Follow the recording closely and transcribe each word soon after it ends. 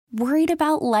Worried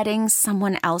about letting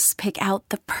someone else pick out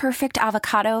the perfect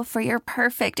avocado for your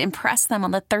perfect impress them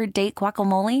on the third date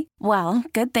guacamole? Well,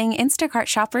 good thing Instacart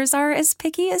shoppers are as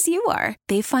picky as you are.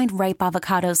 They find ripe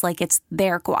avocados like it's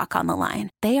their guac on the line.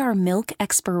 They are milk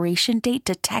expiration date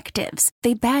detectives.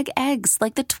 They bag eggs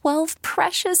like the 12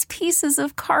 precious pieces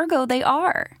of cargo they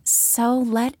are. So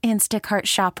let Instacart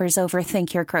shoppers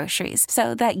overthink your groceries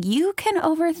so that you can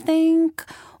overthink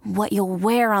what you'll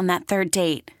wear on that third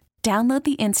date. Download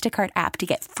the Instacart app to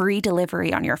get free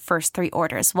delivery on your first 3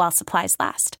 orders while supplies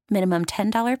last. Minimum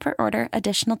 $10 per order.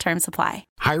 Additional terms apply.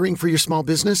 Hiring for your small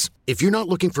business? If you're not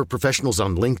looking for professionals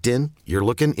on LinkedIn, you're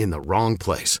looking in the wrong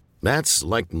place. That's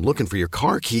like looking for your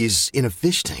car keys in a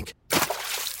fish tank.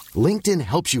 LinkedIn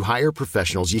helps you hire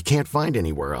professionals you can't find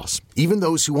anywhere else, even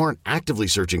those who aren't actively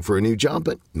searching for a new job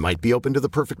but might be open to the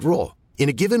perfect role. In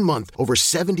a given month, over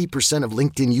 70% of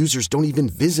LinkedIn users don't even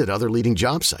visit other leading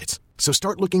job sites. So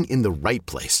start looking in the right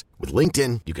place. With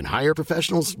LinkedIn, you can hire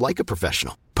professionals like a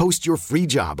professional. Post your free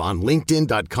job on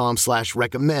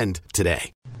linkedin.com/recommend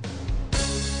today.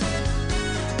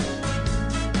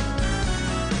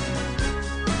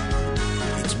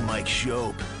 It's Mike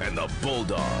Shope and the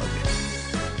Bulldog.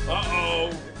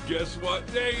 Uh-oh. Guess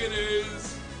what day it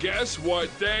is? Guess what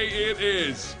day it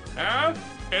is? Huh?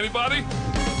 Anybody?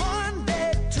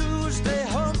 Monday, Tuesday,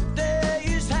 hump day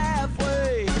is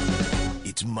halfway.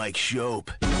 It's Mike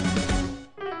Shope.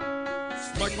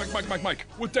 Mike.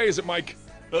 What day is it, Mike?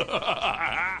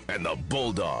 And the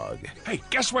Bulldog. Hey,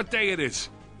 guess what day it is?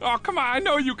 Oh, come on, I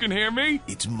know you can hear me.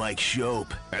 It's Mike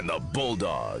Shope and the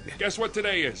Bulldog. Guess what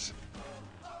today is?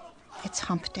 It's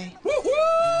hump day.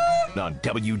 Woo-hoo! On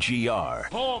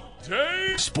WGR. Hump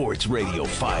day! Sports Radio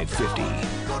 550.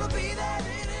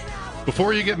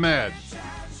 Before you get mad,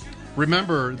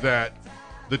 remember that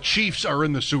the Chiefs are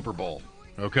in the Super Bowl,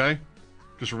 okay?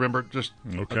 Just remember,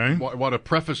 okay. I want to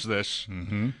preface this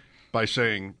by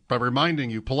reminding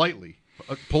you politely,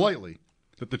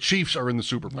 that the Chiefs are in the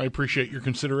Super Bowl. I appreciate your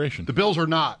consideration. The Bills are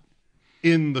not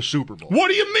in the Super Bowl. What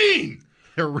do you mean?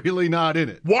 They're really not in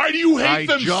it. Why do you hate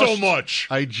them so much?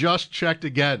 I just checked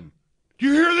again. Do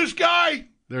you hear this guy?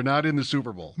 They're not in the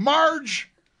Super Bowl. Marge.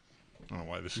 I don't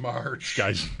know why this guy's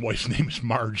Marge. wife's name is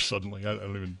Marge suddenly. I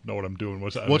don't even know what I'm doing.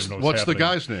 What's the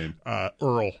guy's name?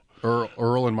 Earl.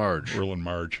 Earl and Marge. Earl and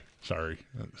Marge. Sorry.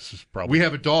 This is probably We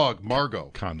have a dog, Margot.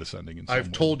 Condescending in some I've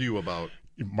way. told you about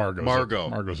Margot.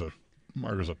 Margot's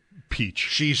a peach.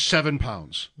 She's 7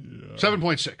 pounds. Yeah.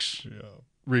 7.6.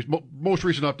 Yeah. Most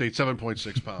recent update,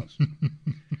 7.6 pounds.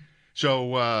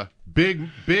 So,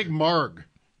 big Marg.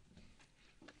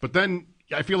 But then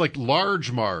I feel like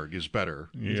large Marg is better.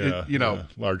 Yeah.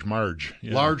 Large Marge.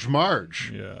 Yeah. Large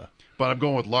Marge. Yeah. But I'm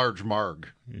going with large Marg.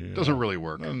 Yeah. Doesn't really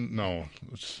work. No.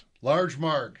 It's large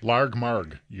Marg. Larg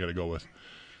Marg. You got to go with.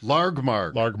 Larg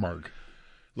Marg. Larg Marg.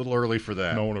 A little early for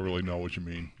that. No one will really know what you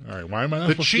mean. All right. Why am I not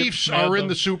The supposed to get Chiefs mad, are in though?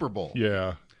 the Super Bowl.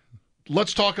 Yeah.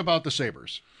 Let's talk about the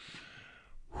Sabres.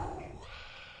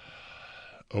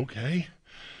 Okay.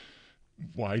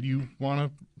 Why do you want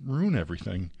to ruin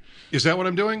everything? Is that what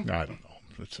I'm doing? I don't know.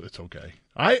 It's okay.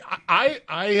 I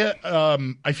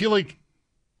feel like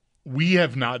we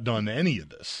have not done any of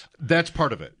this. That's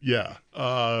part of it. Yeah.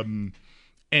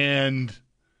 And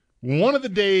one of the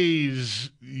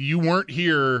days you weren't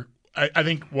here, I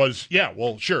think was,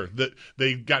 sure. That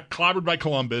they got clobbered by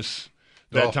Columbus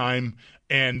that time,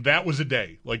 and that was a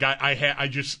day. Like I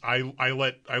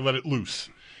let it loose.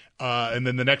 And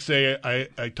then the next day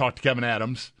I talked to Kevin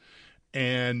Adams,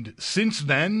 and since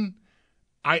then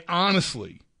I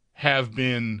honestly have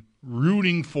been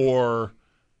rooting for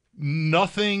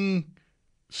nothing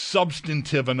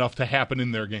substantive enough to happen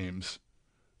in their games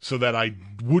so that I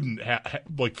wouldn't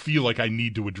feel like I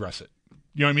need to address it.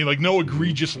 You know what I mean? Like no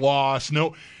egregious loss.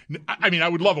 No, I mean, I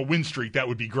would love a win streak. That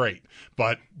would be great.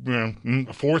 But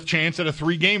a fourth chance at a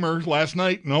 3-gamer last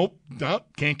night. Nope,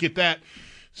 can't get that.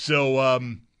 So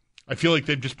I feel like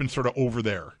they've just been sort of over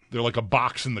there. They're like a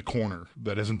box in the corner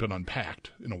that hasn't been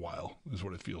unpacked in a while, is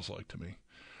what it feels like to me.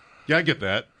 Yeah, I get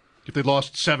that. If they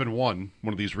lost 7-1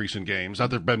 one of these recent games,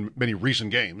 not there have been many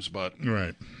recent games, but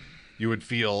right, you would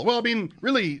feel, well, I mean,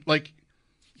 really, like,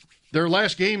 their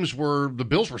last games were the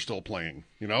Bills were still playing.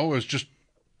 You know, it was just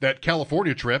that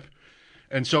California trip,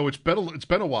 and so it's been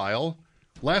a while.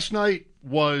 Last night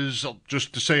was,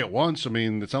 just to say it once, I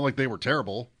mean, it's not like they were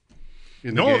terrible.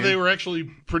 They were actually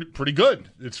pretty good.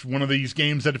 It's one of these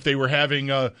games that if they were having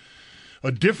a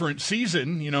different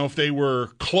season, if they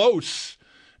were close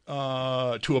to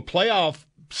a playoff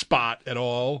spot at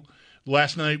all,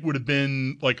 last night would have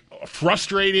been like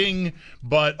frustrating,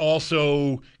 but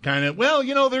also kind of,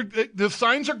 the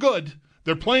signs are good.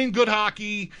 they're playing good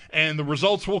hockey, and the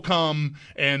results will come,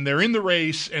 and they're in the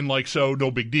race, and so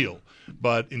no big deal.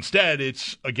 But instead,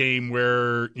 it's a game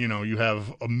where, you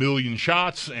have a million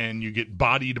shots, and you get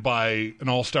bodied by an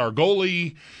all-star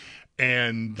goalie,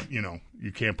 and,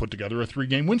 you can't put together a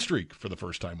 3-game win streak for the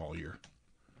first time all year.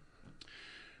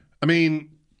 I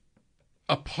mean,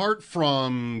 apart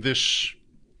from this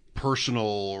personal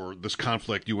or this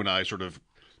conflict you and I sort of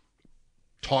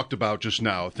talked about just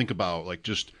now, think about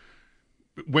just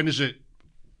when is it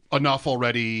enough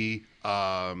already?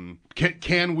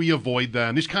 Can we avoid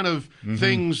them? These kind of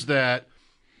things that,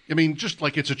 I mean, just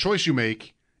like it's a choice you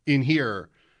make in here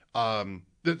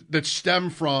that stem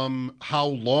from how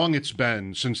long it's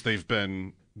been since they've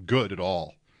been good at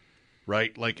all,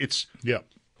 right?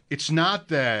 It's not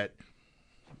that,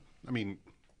 I mean,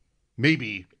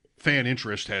 maybe fan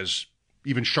interest has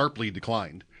even sharply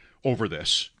declined over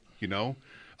this,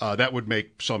 that would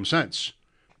make some sense.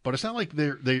 But it's not like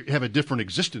they have a different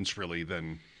existence, really,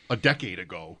 than a decade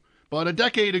ago. But a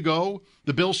decade ago,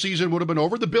 the Bills season would have been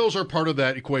over. The Bills are part of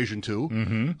that equation,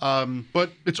 too.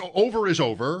 But it's over is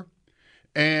over,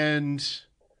 and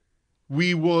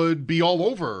we would be all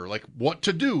over, what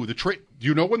to do. Do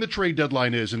you know when the trade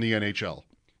deadline is in the NHL?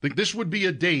 This would be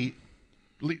a date,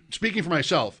 speaking for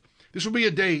myself, this would be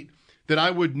a date that I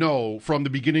would know from the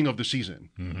beginning of the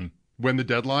season when the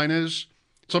deadline is.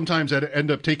 Sometimes I'd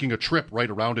end up taking a trip right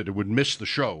around it and would miss the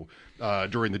show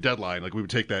during the deadline. We would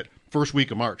take that first week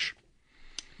of March.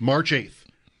 March 8th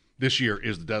this year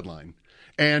is the deadline.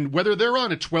 And whether they're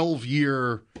on a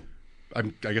 12-year, I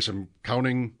guess I'm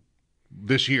counting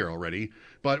this year already,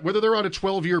 but whether they're on a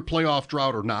 12-year playoff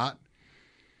drought or not,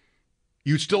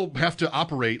 you still have to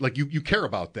operate you care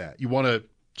about that. You want to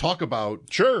talk about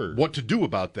what to do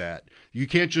about that. You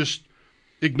can't just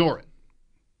ignore it.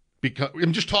 Because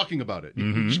I'm just talking about it.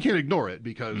 You just can't ignore it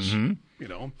because,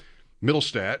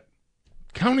 Middlestat.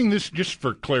 Counting this, just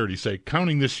for clarity's sake,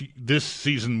 counting this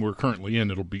season we're currently in,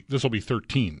 this will be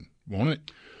 13, won't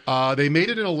it? They made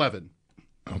it in 11.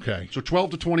 Okay. So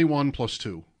 12 to 21 plus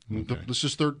 2. Okay. This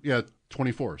is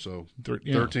 24, so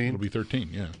 13. It'll be 13,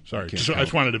 yeah. Sorry. I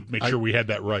just wanted to make sure we had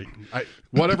that right.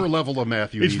 Whatever level of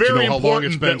math you it's need very to know how long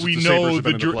it's been that we since the Sabres have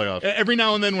been in the playoffs. Every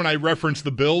now and then when I reference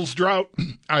the Bills drought,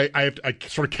 I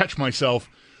sort of catch myself.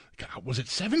 God, was it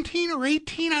 17 or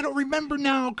 18? I don't remember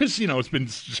now because, it's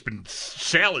been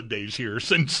salad days here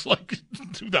since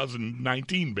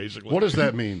 2019, basically. What does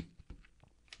that mean?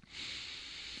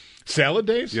 Salad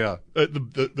days? Yeah.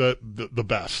 The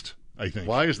best. I think.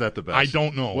 Why is that the best? I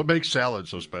don't know. What makes salad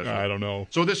so special? I don't know.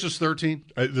 So this is 13?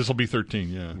 This will be 13,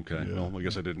 yeah. Okay. Yeah. Well, I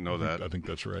guess I didn't know that. I think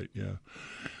that's right, yeah.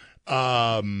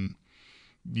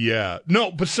 Yeah.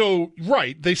 No, but so,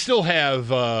 right, they still have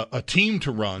a team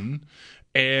to run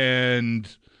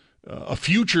and a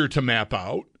future to map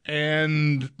out,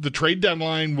 and the trade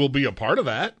deadline will be a part of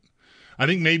that. I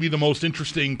think maybe the most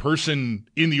interesting person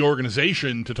in the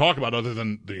organization to talk about, other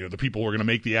than the people who are going to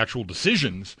make the actual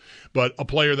decisions, but a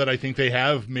player that I think they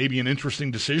have maybe an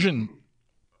interesting decision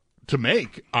to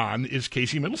make on is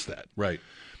Casey Middlestat. Right.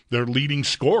 Their leading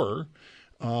scorer.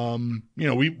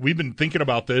 We've been thinking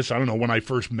about this. I don't know, when I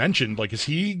first mentioned, is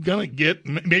he going to get,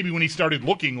 maybe when he started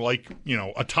looking like,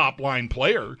 a top line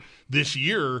player this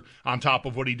year on top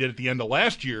of what he did at the end of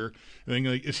last year, I think,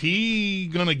 is he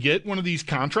going to get one of these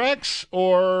contracts,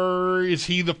 or is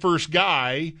he the first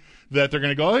guy that they're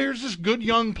going to go, oh, here's this good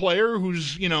young player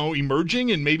who's, emerging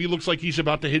and maybe looks like he's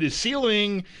about to hit his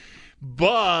ceiling,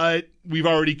 but we've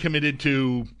already committed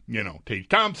to, Tate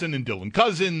Thompson and Dylan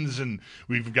Cousins, and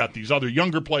we've got these other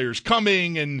younger players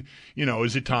coming, and,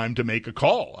 is it time to make a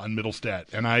call on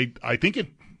Middlestat? And I think it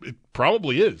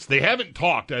probably is. They haven't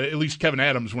talked, at least Kevin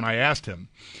Adams, when I asked him.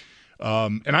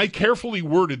 And I carefully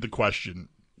worded the question,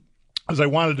 as I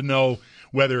wanted to know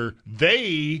whether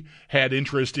they had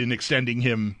interest in extending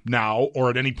him now or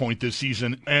at any point this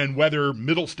season, and whether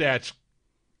Middlestat's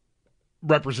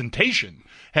representation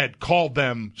had called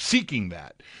them seeking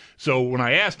that. So when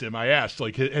I asked him,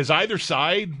 has either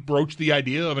side broached the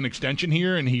idea of an extension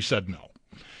here? And he said no.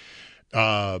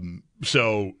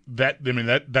 So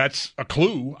that's a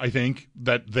clue, I think,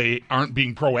 that they aren't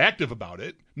being proactive about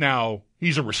it. Now,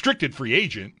 he's a restricted free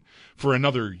agent for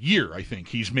another year, I think.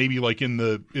 He's maybe in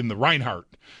the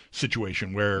Reinhardt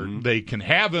situation where they can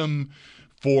have him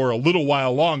for a little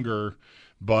while longer,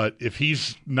 but if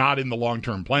he's not in the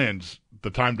long-term plans, the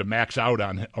time to max out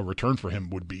on a return for him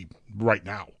would be right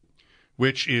now.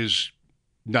 Which is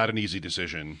not an easy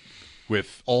decision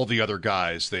with all the other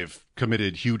guys they've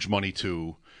committed huge money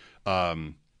to,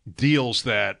 deals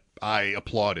that I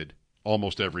applauded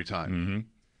almost every time.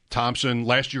 Thompson,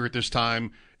 last year at this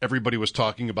time, everybody was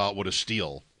talking about what a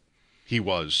steal he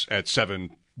was at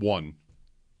 7-1.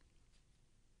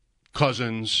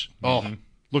 Cousins. Oh,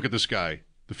 look at this guy.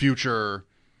 The future.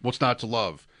 What's not to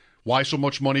love? Why so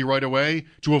much money right away?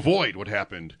 To avoid what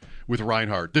happened with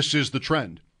Reinhardt. This is the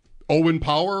trend. Owen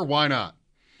Power, why not?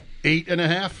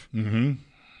 8.5? Mm-hmm.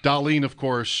 Dahlin, of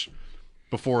course,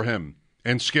 before him.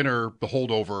 And Skinner, the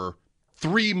holdover,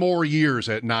 3 more years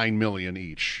at $9 million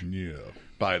each. Yeah.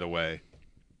 By the way.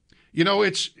 You know,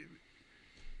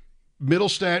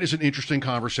 Middlestat is an interesting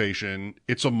conversation.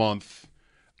 It's a month.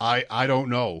 I don't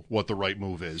know what the right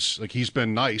move is. Like, he's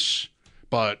been nice,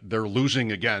 but they're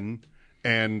losing again.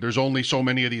 And there's only so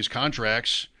many of these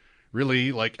contracts.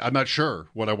 Really, like, I'm not sure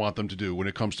what I want them to do when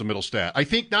it comes to Middlestat. I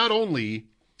think not only,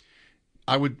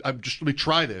 let me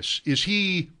try this. Is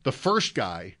he the first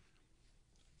guy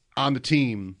on the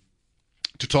team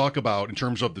to talk about, in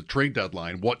terms of the trade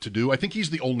deadline, what to do? I think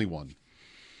he's the only one.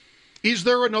 Is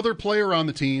there another player on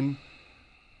the team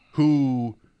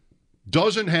who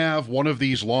doesn't have one of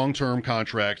these long-term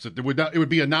contracts that it would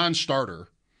be a non-starter?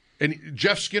 And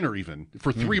Jeff Skinner, even,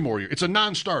 for 3 more years. It's a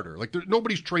non-starter. Like,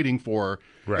 nobody's trading for.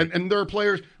 Right. And there are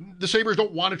players. The Sabres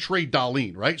don't want to trade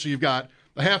Dahlin, right? So you've got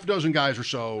a half dozen guys or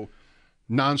so,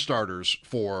 non-starters,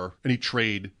 for any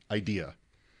trade idea.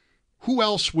 Who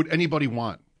else would anybody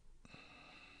want?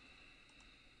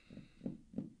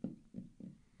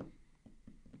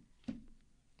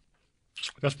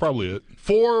 That's probably it.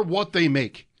 For what they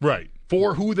make. Right.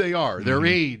 For who they are, their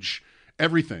age,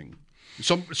 everything.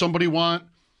 Somebody want,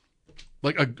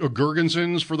 like, a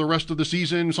Gergensons for the rest of the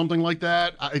season, something like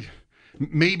that?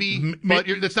 Maybe, but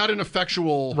that's not an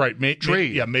effectual trade.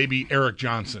 Maybe Eric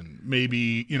Johnson.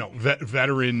 Maybe,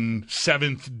 veteran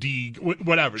 7th D,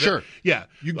 whatever. Sure. Yeah.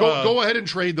 You go ahead and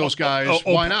trade those guys.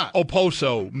 Why not?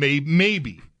 Oposo,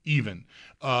 maybe even.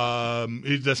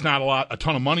 That's not a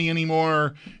ton of money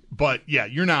anymore. But yeah,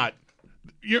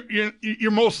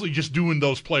 you're mostly just doing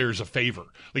those players a favor.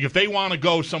 Like, if they want to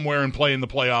go somewhere and play in the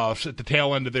playoffs at the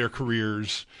tail end of their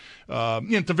careers,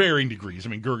 to varying degrees. I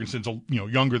mean, Gergenson's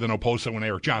younger than Oposo and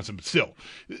Eric Johnson, but still,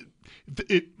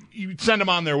 you send them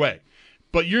on their way.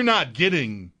 But you're not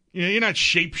getting. You're not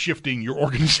shape-shifting your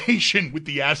organization with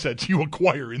the assets you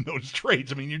acquire in those trades.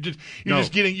 I mean,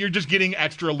 you're just getting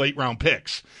extra late-round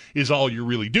picks is all you're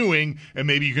really doing, and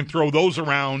maybe you can throw those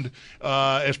around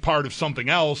as part of something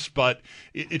else. But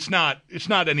it's not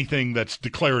anything that's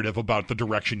declarative about the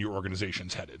direction your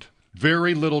organization's headed.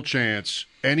 Very little chance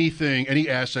any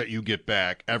asset you get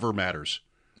back ever matters.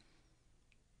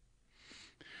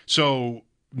 So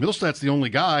Middlestat's the only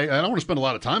guy. I don't want to spend a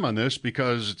lot of time on this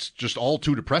because it's just all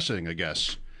too depressing, I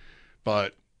guess.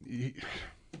 But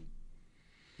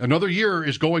another year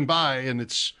is going by, and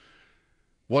it's,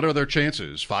 what are their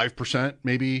chances? 5%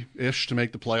 maybe-ish to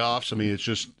make the playoffs? I mean, it's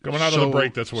just coming out of the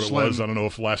break, that's what slim. It was. I don't know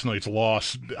if last night's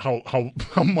loss, how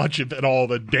much, if at all,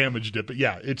 that damaged it. But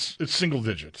yeah, it's single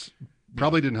digits.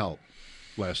 Probably didn't help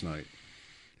last night.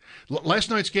 Last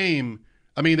night's game,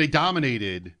 I mean, they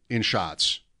dominated in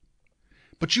shots.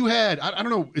 But you had, I don't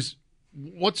know,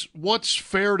 what's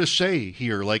fair to say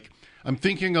here? Like, I'm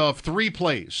thinking of 3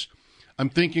 plays. I'm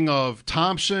thinking of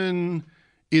Thompson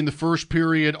in the first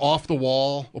period off the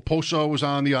wall. Oposo was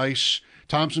on the ice.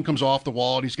 Thompson comes off the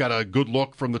wall, and he's got a good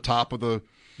look from the top of the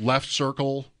left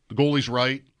circle. The goalie's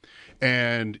right.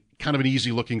 And kind of an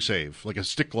easy-looking save, like a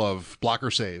stick glove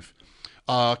blocker save.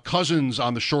 Cousins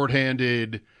on the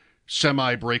shorthanded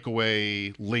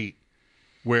semi-breakaway late,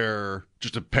 where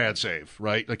just a pad save,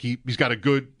 right? Like he's got a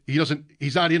good,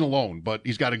 he's not in alone, but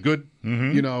he's got a good,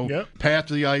 path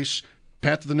to the ice,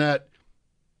 path to the net,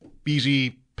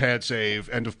 easy pad save,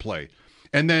 end of play.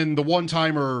 And then the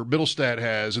one-timer Middlestat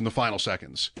has in the final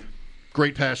seconds.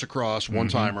 Great pass across,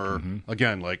 one-timer,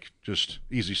 again, like just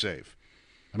easy save.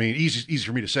 I mean, easy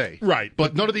for me to say. Right.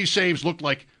 But none of these saves looked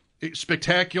like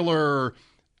spectacular,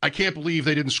 I can't believe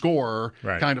they didn't score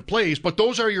kind of plays, but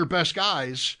those are your best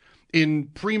guys in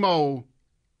primo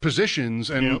positions,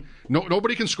 and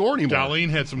nobody can score anymore. Dahlin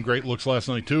had some great looks last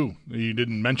night, too. You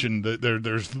didn't mention that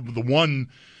there's the one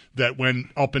that went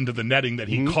up into the netting that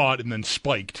he caught and then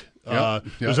spiked.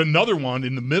 There's another one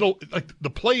in the middle. Like, the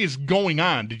play is going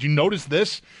on. Did you notice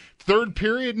this? Second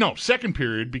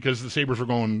period, because the Sabres were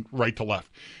going right to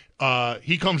left.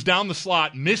 He comes down the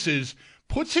slot, misses,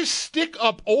 puts his stick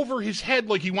up over his head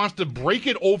like he wants to break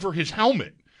it over his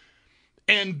helmet.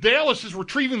 And Dallas is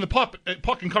retrieving the puck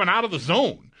and coming out of the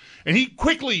zone. And he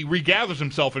quickly regathers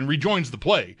himself and rejoins the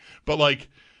play. But, like,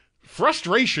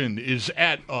 frustration is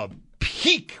at a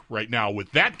peak right now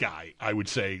with that guy, I would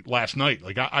say, last night.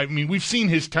 Like, I mean, we've seen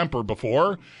his temper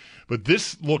before, But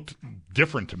this looked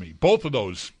different to me. Both of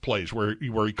those plays where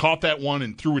he caught that one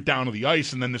and threw it down to the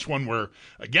ice, and then this one where,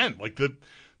 again, like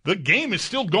the game is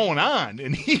still going on,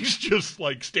 and he's just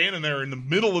like standing there in the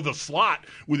middle of the slot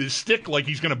with his stick like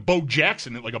he's going to Bo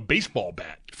Jackson it like a baseball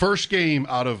bat. First game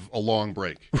out of a long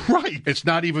break. Right. It's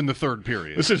not even the third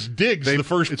period. This is Diggs,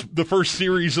 the first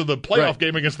series of the playoff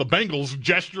game against the Bengals,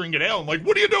 gesturing at Allen like,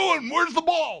 what are you doing? Where's the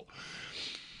ball?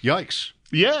 Yikes.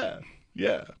 Yeah.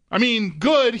 I mean,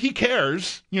 good. He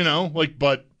cares,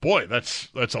 but boy, that's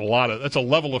a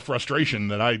level of frustration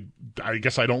that I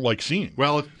guess I don't like seeing.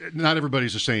 Well, not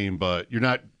everybody's the same, but you're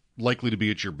not likely to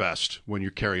be at your best when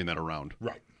you're carrying that around.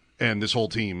 Right. And this whole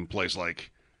team plays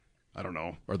like, I don't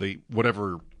know, are they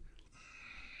whatever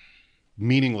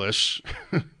meaningless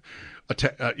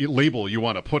label you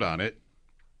want to put on it.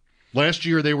 Last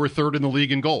year they were third in the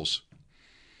league in goals.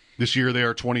 This year they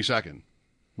are 22nd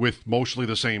with mostly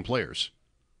the same players.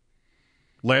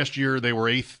 Last year they were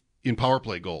 8th in power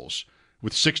play goals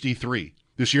with 63.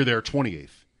 This year they're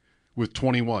 28th with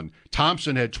 21.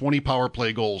 Thompson had 20 power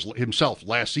play goals himself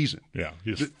last season. Yeah,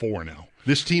 he has 4 now.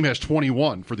 This team has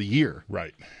 21 for the year.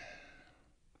 Right.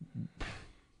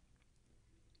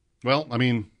 Well, I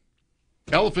mean,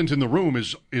 elephant in the room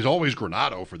is always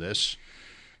Granato for this.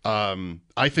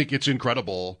 I think it's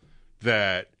incredible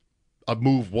that a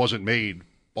move wasn't made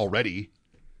already,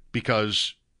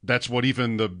 because that's what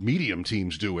even the medium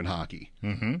teams do in hockey.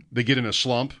 Mm-hmm. They get in a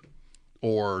slump,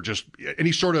 or just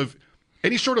any sort of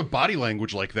body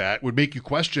language like that would make you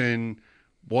question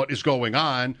what is going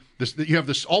on. You have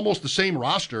this almost the same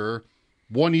roster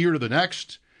one year to the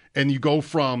next, and you go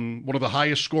from one of the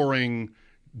highest scoring,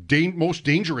 most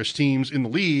dangerous teams in the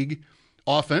league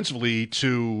offensively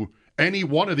to any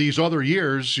one of these other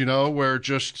years, where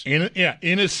just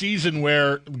in a season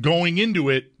where going into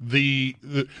it,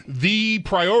 the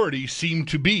priority seemed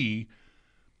to be,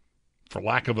 for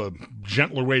lack of a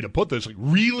gentler way to put this, like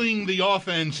reeling the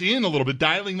offense in a little bit,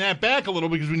 dialing that back a little,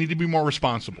 because we need to be more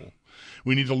responsible.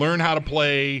 We need to learn how to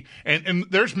play, and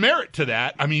there's merit to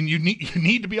that. I mean, you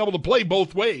need to be able to play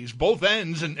both ways, both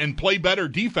ends, and play better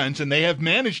defense, and they have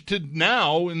managed to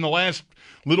now in the last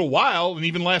little while, and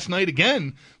even last night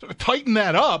again, sort of tighten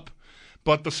that up,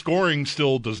 but the scoring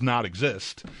still does not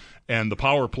exist. And the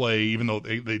power play, even though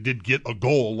they did get a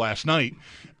goal last night,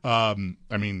 I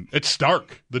mean, it's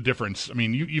stark, the difference. I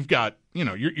mean, you've got,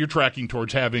 you're tracking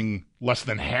towards having less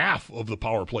than half of the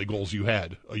power play goals you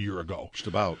had a year ago. Just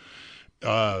about.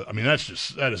 I mean,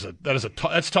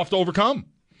 that's tough to overcome.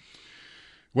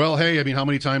 Well, hey, I mean, how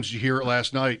many times did you hear it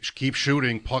last night? Keep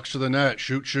shooting, pucks to the net,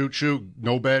 shoot,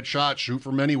 no bad shots, shoot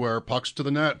from anywhere, pucks to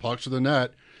the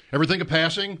net. Ever think of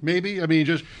passing, maybe? I mean,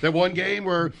 just that one game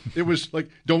where it was like,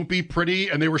 don't be pretty,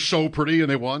 and they were so pretty and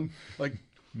they won. Like,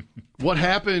 what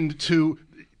happened to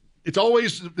 – it's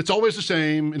always the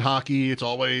same in hockey. It's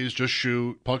always just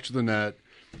shoot, pucks to the net.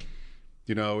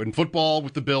 In football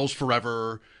with the Bills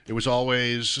forever, it was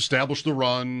always establish the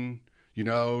run.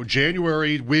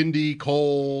 January, windy,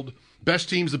 cold, best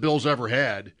teams the Bills ever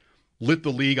had, lit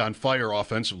the league on fire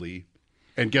offensively.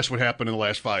 And guess what happened in the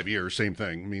last 5 years? Same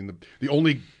thing. I mean, the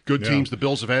only good teams the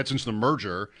Bills have had since the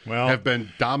merger have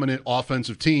been dominant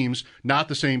offensive teams. Not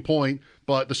the same point,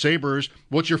 but the Sabres,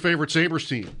 what's your favorite Sabres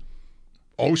team?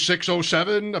 06,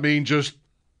 07? I mean, just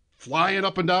flying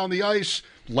up and down the ice.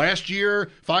 Last year,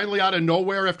 finally out of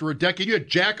nowhere after a decade, you had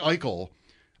Jack Eichel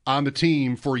on the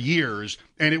team for years,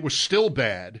 and it was still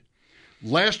bad.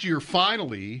 Last year,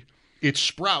 finally, it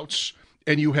sprouts,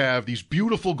 and you have these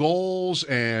beautiful goals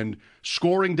and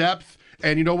scoring depth,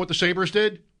 and you know what the Sabres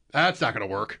did? That's not going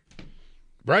to work.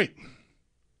 Right.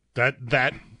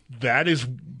 That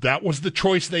was the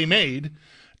choice they made,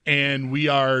 and we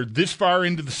are this far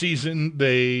into the season.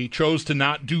 They chose to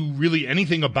not do really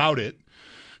anything about it,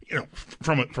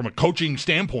 from a coaching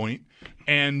standpoint.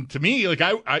 And to me, like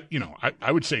I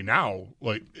would say now,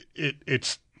 like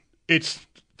it's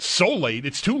so late,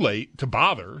 it's too late to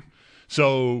bother.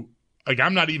 So like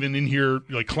I'm not even in here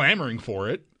like clamoring for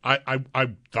it. I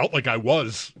felt like I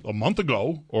was a month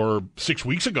ago or 6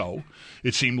 weeks ago.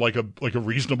 It seemed like a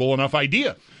reasonable enough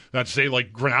idea. Not to say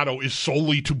like Granato is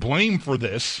solely to blame for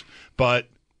this, but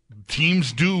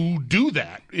teams do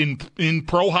that in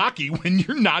pro hockey when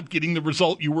you're not getting the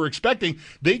result you were expecting.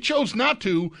 They chose not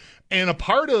to, and a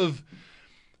part of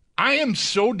I am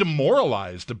so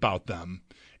demoralized about them,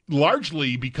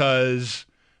 largely because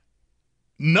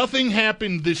nothing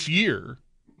happened this year,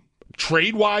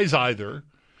 trade-wise either,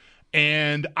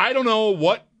 and I don't know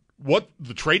what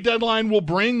the trade deadline will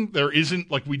bring. There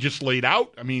isn't, like we just laid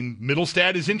out. I mean,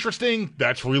 Middlestad is interesting.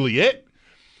 That's really it.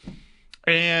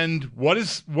 And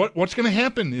what's going to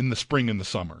happen in the spring and the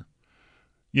summer?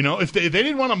 You know, if they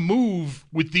didn't want to move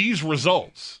with these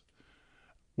results,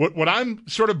 what I'm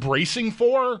sort of bracing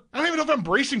for, I don't even know if I'm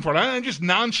bracing for it. I'm just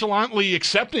nonchalantly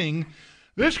accepting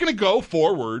they're just going to go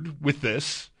forward with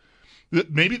this.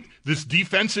 Maybe this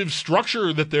defensive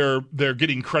structure that they're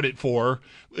getting credit for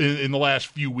in the last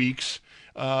few weeks,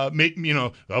 maybe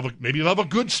they'll have a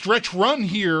good stretch run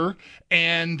here.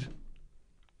 And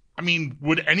I mean,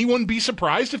 would anyone be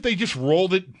surprised if they just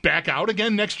rolled it back out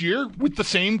again next year with the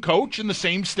same coach and the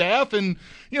same staff and,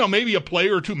 maybe a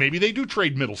player or two? Maybe they do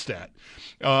trade Middlestat.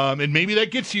 And maybe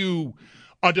that gets you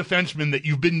a defenseman that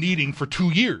you've been needing for 2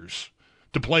 years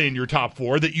to play in your top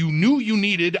four that you knew you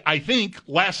needed, I think,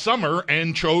 last summer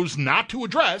and chose not to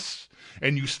address.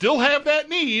 And you still have that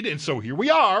need. And so here we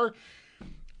are.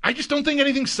 I just don't think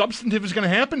anything substantive is going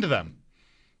to happen to them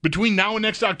between now and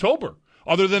next October,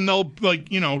 other than they'll,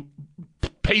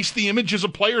 paste the images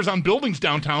of players on buildings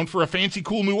downtown for a fancy,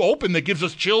 cool new open that gives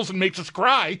us chills and makes us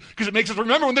cry because it makes us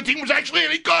remember when the team was actually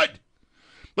any good.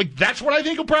 That's what I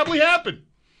think will probably happen.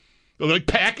 They'll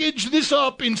package this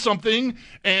up in something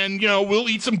and, we'll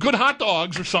eat some good hot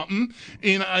dogs or something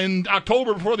in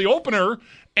October before the opener,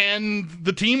 and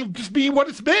the team will just be what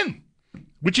it's been,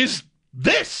 which is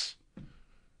this.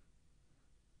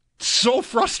 So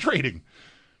frustrating.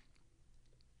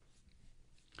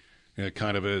 Yeah, it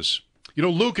kind of is.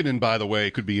 Luukkonen, by the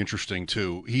way, could be interesting,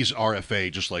 too. He's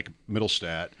RFA, just like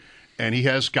Middlestat, and he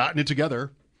has gotten it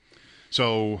together.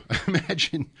 So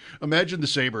imagine the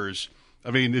Sabres. I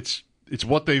mean, it's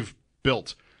what they've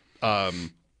built.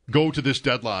 Go to this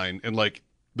deadline, and,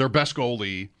 their best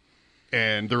goalie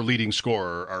and their leading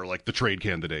scorer are, the trade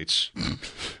candidates.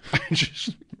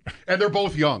 And they're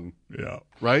both young. Yeah.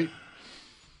 Right?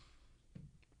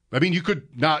 I mean, you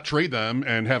could not trade them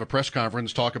and have a press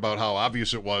conference, talk about how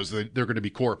obvious it was that they're going to be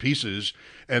core pieces,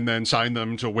 and then sign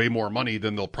them to way more money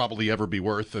than they'll probably ever be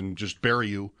worth and just bury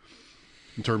you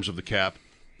in terms of the cap.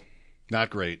 Not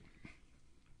great.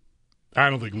 I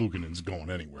don't think Luukkonen's going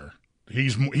anywhere.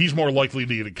 He's more likely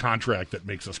to get a contract that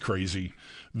makes us crazy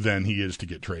than he is to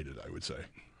get traded, I would say.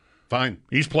 Fine.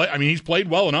 He's played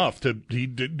well enough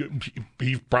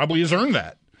he probably has earned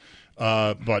that.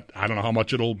 But I don't know how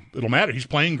much it'll matter. He's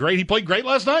playing great. He played great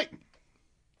last night.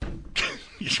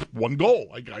 He's one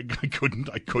goal. I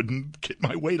couldn't get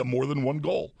my way to more than one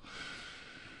goal.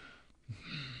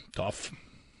 Tough.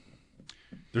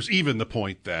 There's even the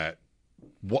point that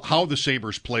how the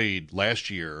Sabres played last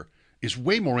year is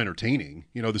way more entertaining.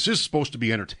 This is supposed to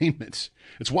be entertainment.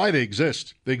 It's why they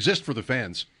exist. They exist for the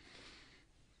fans.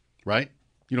 Right?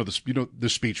 The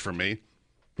speech from me.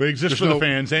 They exist for the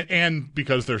fans and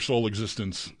because their sole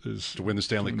existence is to win the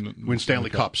Stanley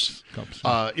Cups.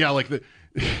 The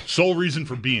sole reason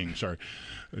for being. Sorry,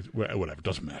 whatever.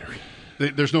 Doesn't matter.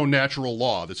 There's no natural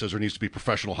law that says there needs to be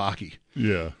professional hockey.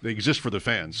 Yeah, they exist for the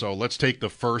fans. So let's take the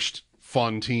first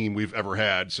fun team we've ever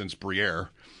had since Briere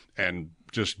and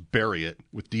just bury it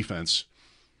with defense.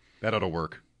 That ought to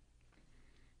work.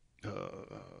 All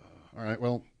right.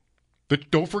 Well. But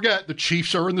don't forget, the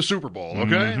Chiefs are in the Super Bowl,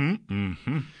 okay?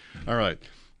 Mm-hmm. All right.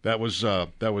 That was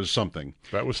something.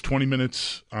 That was 20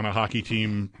 minutes on a hockey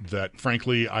team that,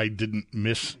 frankly, I didn't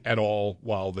miss at all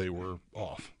while they were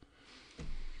off.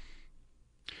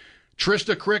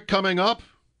 Trista Crick coming up.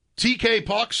 TK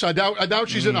Pucks. I doubt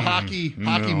she's in a hockey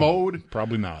mode.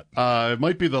 Probably not. It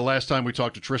might be the last time we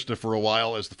talk to Trista for a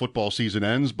while as the football season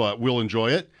ends, but we'll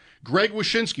enjoy it. Greg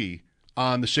Wyshynski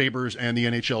on the Sabres and the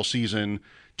NHL season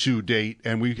to date,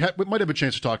 and we might have a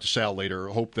chance to talk to Sal later.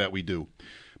 Hope that we do.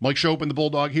 Mike Shope and the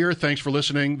Bulldog here. Thanks for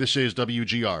listening. This is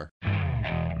WGR.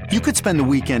 You could spend the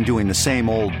weekend doing the same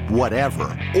old whatever,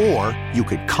 or you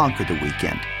could conquer the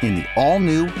weekend in the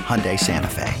all-new Hyundai Santa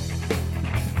Fe.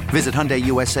 Visit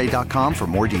HyundaiUSA.com for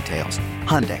more details.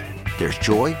 Hyundai, there's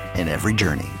joy in every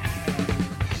journey.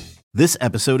 This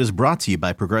episode is brought to you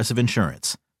by Progressive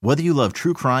Insurance. Whether you love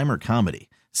true crime or comedy,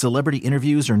 celebrity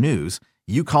interviews or news,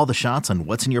 you call the shots on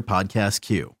what's in your podcast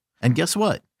queue. And guess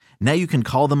what? Now you can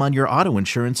call them on your auto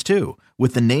insurance too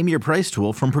with the Name Your Price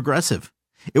tool from Progressive.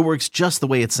 It works just the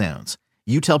way it sounds.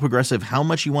 You tell Progressive how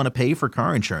much you want to pay for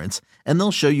car insurance, and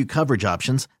they'll show you coverage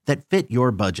options that fit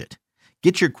your budget.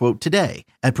 Get your quote today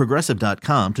at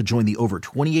Progressive.com to join the over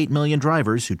 28 million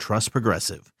drivers who trust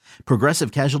Progressive.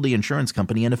 Progressive Casualty Insurance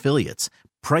Company and Affiliates.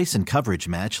 Price and coverage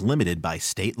match limited by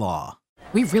state law.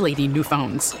 We really need new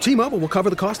phones. T-Mobile will cover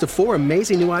the cost of 4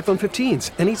 amazing new iPhone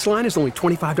 15s, and each line is only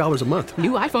 $25 a month.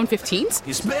 New iPhone 15s?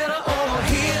 It's better over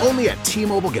here. Only at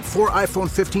T-Mobile, get 4 iPhone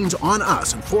 15s on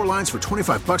us and 4 lines for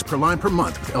 $25 per line per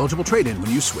month with eligible trade-in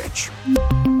when you switch.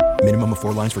 Minimum Minimum of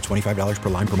 4 lines for $25 per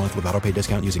line per month with autopay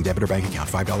discount using debit or bank account.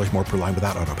 $5 more per line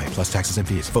without autopay, plus taxes and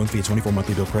fees. Phone fee at 24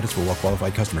 monthly bill credits for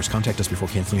well-qualified customers. Contact us before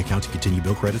canceling account to continue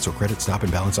bill credits or credit stop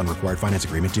and balance on required finance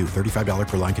agreement due. $35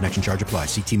 per line connection charge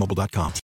applies. See T-Mobile.com.